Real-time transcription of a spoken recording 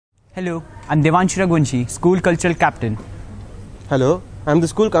Hello, I'm Devanshu Raghuwanshi, School Cultural Captain. Hello, I'm the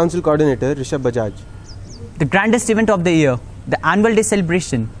School Council Coordinator, Rishab Bajaj. The grandest event of the year, the Annual Day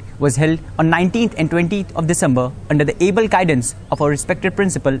celebration, was held on 19th and 20th of December under the able guidance of our respected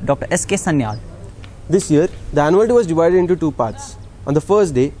principal, Dr. S.K. Sanyal. This year, the annual day was divided into two parts. On the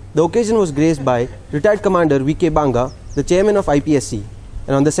first day, the occasion was graced by retired Commander V.K. Banga, the chairman of IPSC.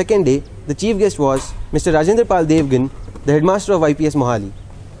 And on the second day, the chief guest was Mr. Rajendra Pal Devgan, the headmaster of IPS Mohali.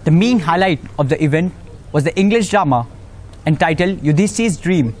 The main highlight of the event was the English drama entitled Yudhishthir's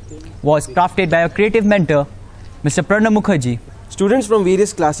Dream, was crafted by our creative mentor, Mr. Pranab Mukherjee. Students from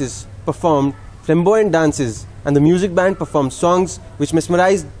various classes performed flamboyant dances and the music band performed songs which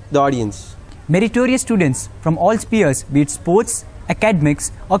mesmerized the audience. Meritorious students from all spheres, be it sports,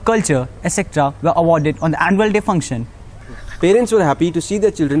 academics or culture, etc., were awarded on the annual day function. Parents were happy to see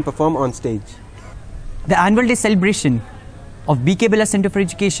their children perform on stage. The annual day celebration of BKBCE Center for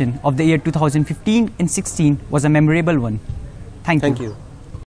Education of the year 2015 and 16 was a memorable one. Thank you. Thank you.